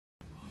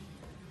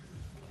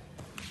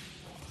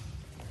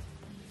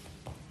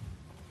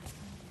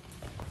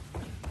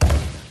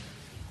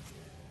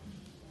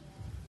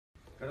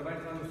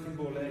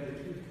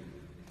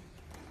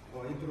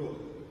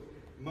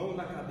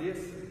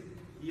cabeça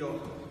e ó,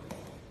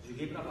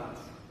 joguei para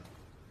baixo.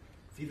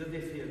 Fiz a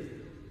defesa.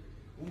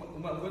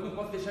 Uma coisa, não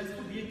posso deixar ele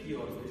subir aqui,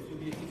 ó. Se ele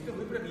subir aqui, fica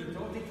ruim para mim.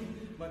 Então eu tenho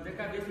que manter a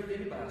cabeça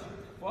dele baixa.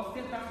 Posso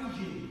tentar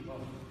fugir, ó.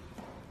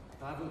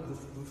 Tá?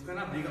 Vou ficar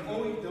na briga.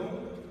 Ou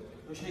então,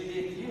 eu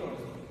cheguei aqui, ó. O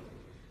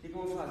que eu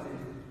vou fazer?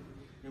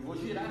 Eu vou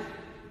girar.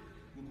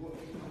 Eu vou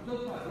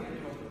tanto para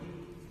dentro, ó.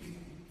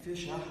 E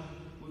fechar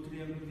o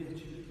triângulo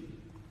invertido aqui.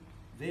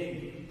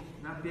 Vem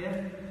na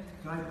perna,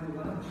 cai pro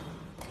lado.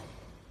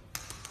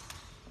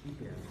 E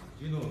perna.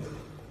 De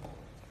novo.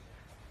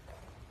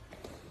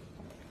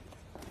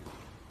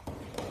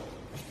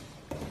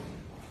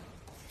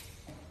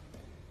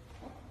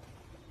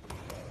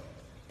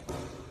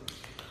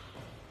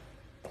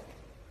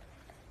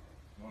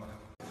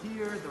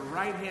 Here, the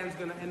right hand's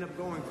going to end up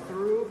going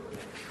through.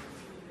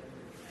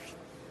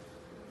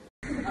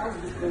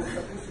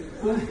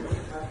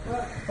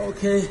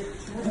 Okay.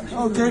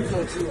 Okay.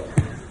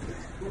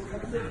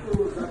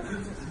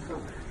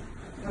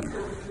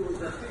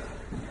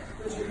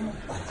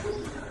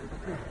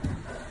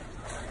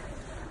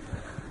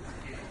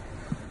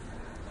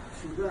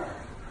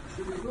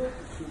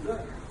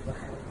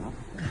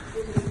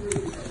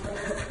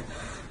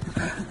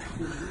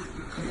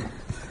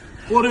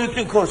 What do you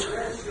think, Coach?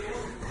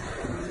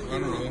 I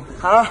don't know.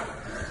 Huh?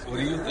 What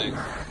do you think?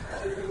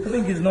 I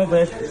think it's not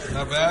bad.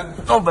 Not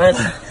bad? Not bad.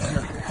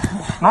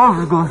 Now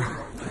it's good.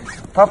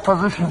 Top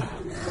position.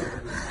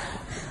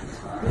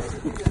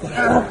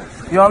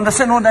 You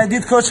understand what I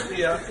did, Coach?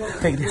 Yeah.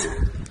 Take this.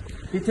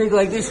 You take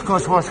like this,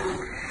 Coach. Watch.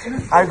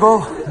 I go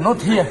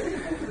not here.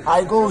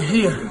 I go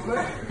here.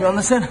 You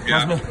understand?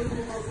 Yeah. Watch me.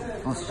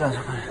 Let's just.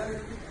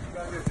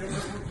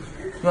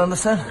 You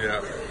understand?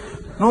 Yeah.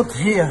 Not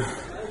here.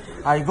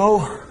 I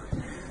go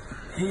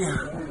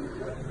here.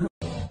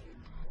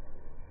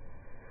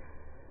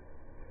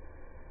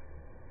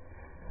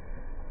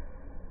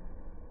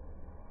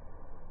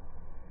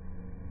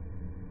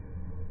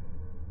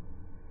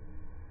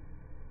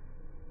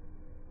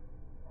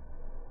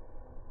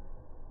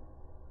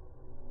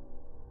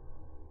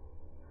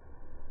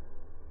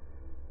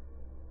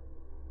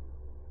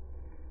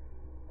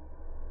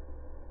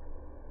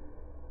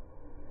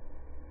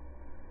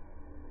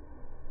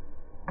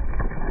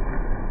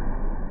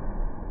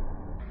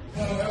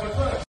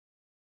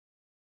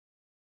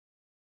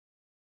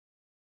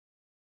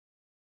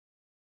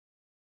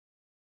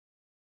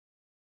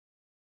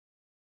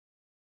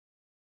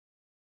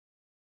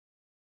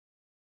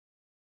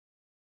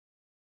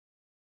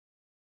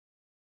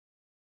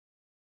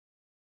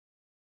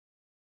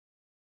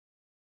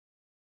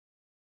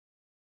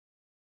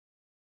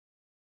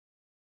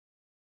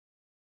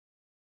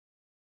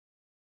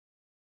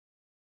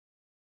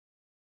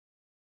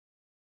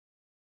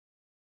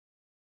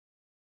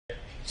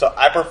 So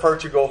I prefer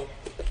to go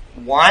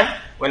one,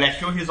 when I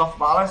feel he's off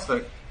balance,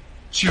 like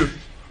two.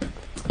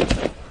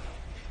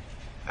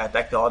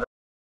 Attack the other.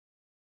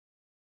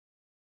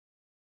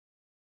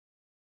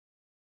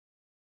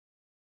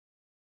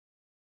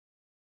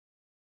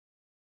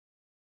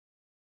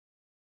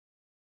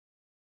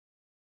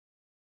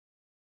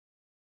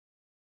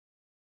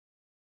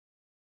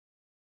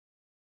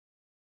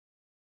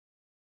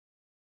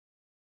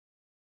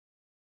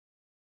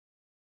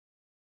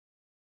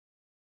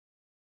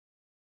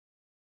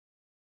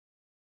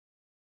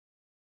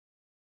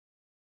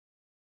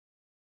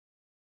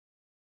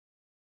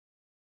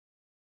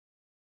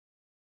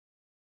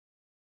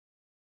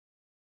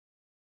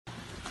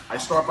 I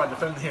start by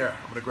defending here.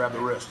 I'm going to grab the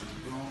wrist.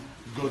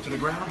 Go to the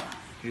ground.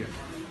 Here.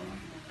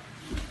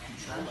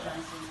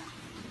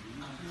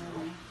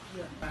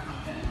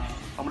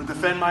 I'm going to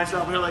defend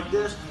myself here like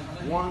this.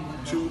 1,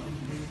 2.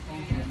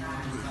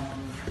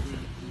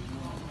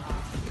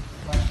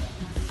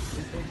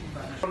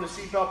 From the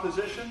seatbelt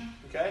position,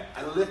 okay,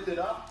 I lift it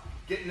up,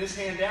 getting this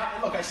hand out,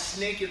 and look, I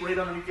snake it right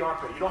underneath the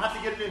armpit. You don't have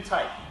to get it in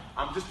tight.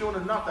 I'm just doing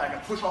enough that I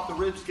can push off the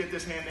ribs, get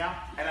this hand out,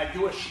 and I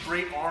do a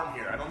straight arm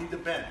here. I don't need to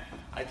bend.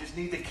 I just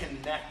need to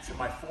connect to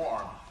my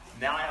forearm.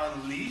 Now I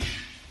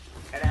unleash,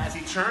 and as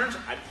he turns,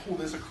 I pull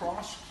this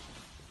across,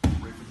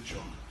 right for the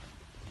choke.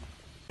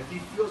 If he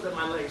feels that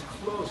my leg's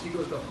close, he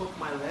goes to hook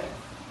my leg.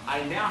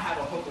 I now have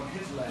a hook on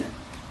his leg,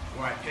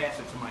 where I pass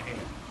it to my hand.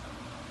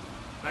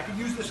 And I can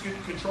use this to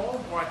control,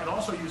 or I can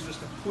also use this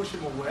to push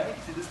him away.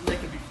 See, this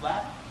leg can be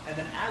flat, and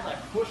then as I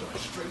push him, I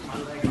straighten my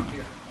leg up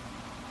here.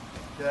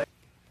 Okay?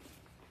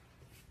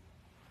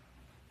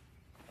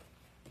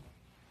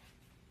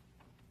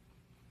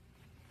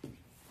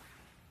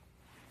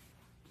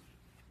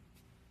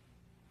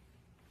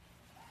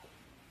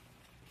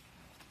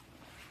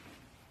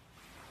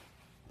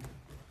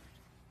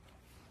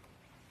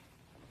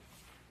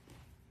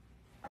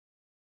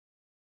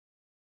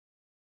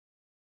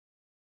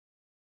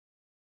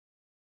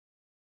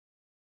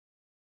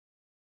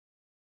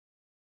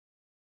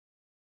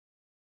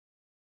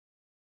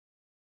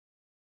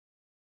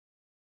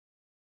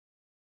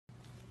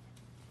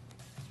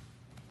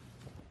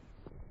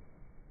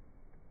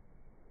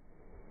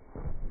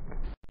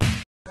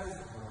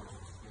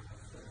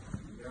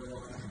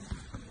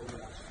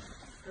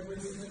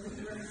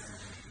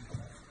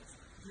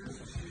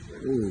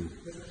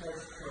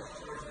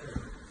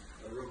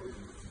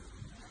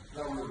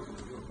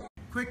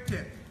 Quick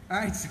tip. All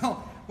right,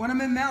 so when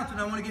I'm in mounted,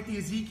 I want to get the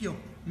Ezekiel.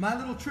 My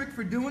little trick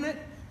for doing it,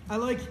 I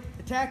like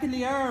attacking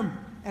the arm,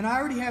 and I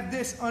already have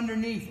this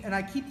underneath, and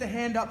I keep the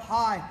hand up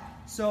high.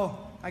 So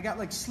I got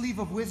like sleeve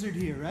of wizard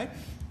here, right?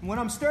 And when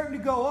I'm starting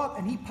to go up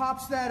and he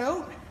pops that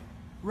out,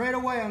 right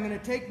away I'm going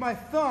to take my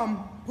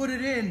thumb, put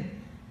it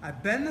in, I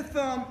bend the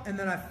thumb, and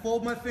then I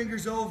fold my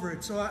fingers over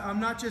it. So I'm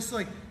not just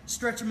like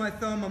stretching my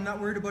thumb, I'm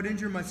not worried about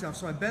injuring myself.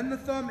 So I bend the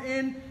thumb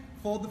in,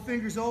 fold the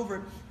fingers over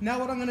it. Now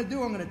what I'm going to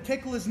do, I'm going to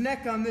tickle his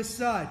neck on this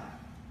side,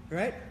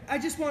 right? I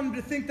just want him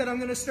to think that I'm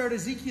going to start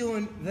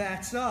Ezekiel-ing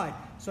that side.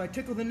 So I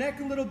tickle the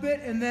neck a little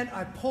bit, and then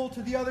I pull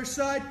to the other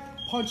side,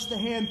 punch the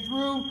hand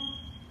through,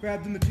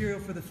 grab the material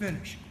for the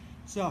finish.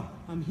 So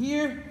I'm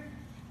here,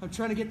 I'm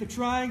trying to get the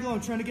triangle, I'm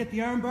trying to get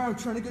the arm bar, I'm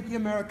trying to get the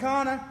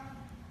Americana.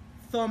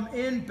 Thumb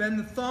in, bend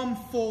the thumb,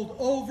 fold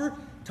over,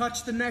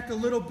 touch the neck a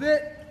little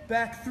bit,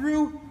 back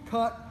through,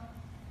 cut,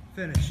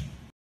 finish.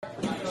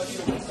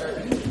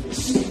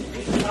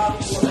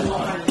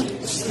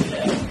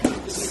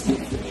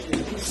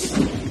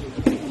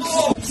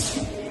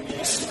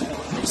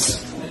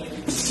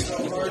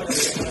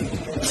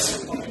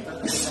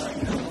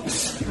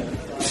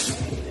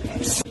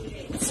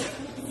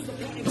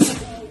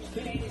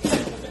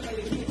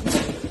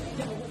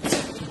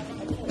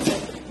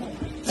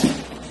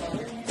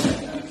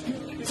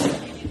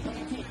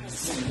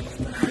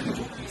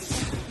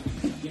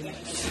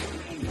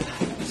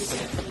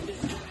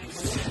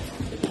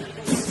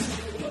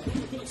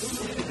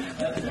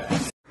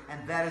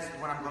 That is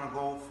when I'm gonna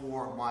go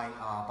for my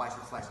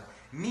bicep flexor.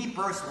 Me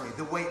personally,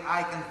 the way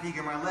I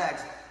configure my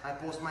legs, I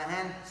post my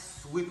hand,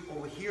 sweep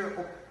over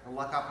here, and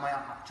lock up my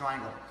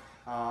triangle.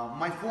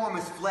 My forearm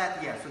is flat,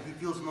 yeah, so he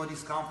feels no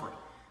discomfort.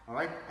 All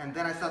right, and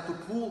then I start to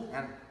pull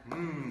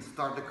and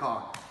start the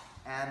car.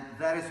 And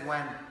that is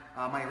when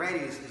my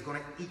radius is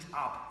gonna eat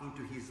up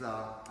into his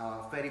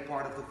fatty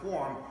part of the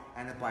forearm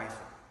and the bicep.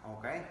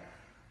 Okay,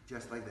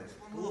 just like this.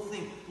 Little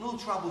thing, little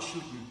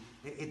troubleshooting.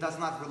 It does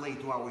not relate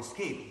to our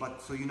escape,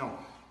 but so you know.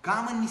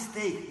 Common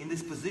mistake in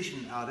this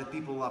position that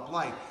people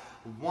apply,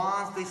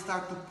 once they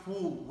start to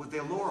pull with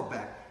their lower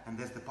back, and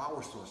that's the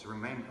power source,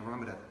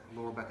 remember that,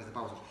 lower back is the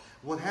power source.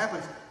 What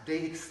happens,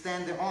 they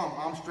extend the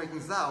arm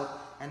straightens out,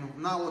 and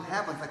now what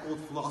happens, I call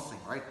it flossing,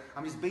 right?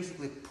 I'm just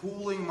basically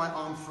pulling my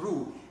arm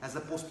through, as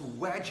opposed to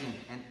wedging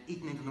and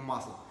eating into the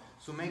muscle.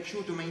 So make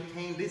sure to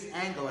maintain this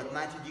angle at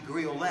 90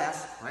 degrees or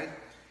less, right?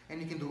 And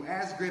you can do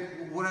ass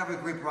grip, whatever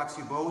grip rocks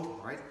your boat,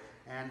 right?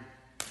 And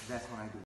that's what I do.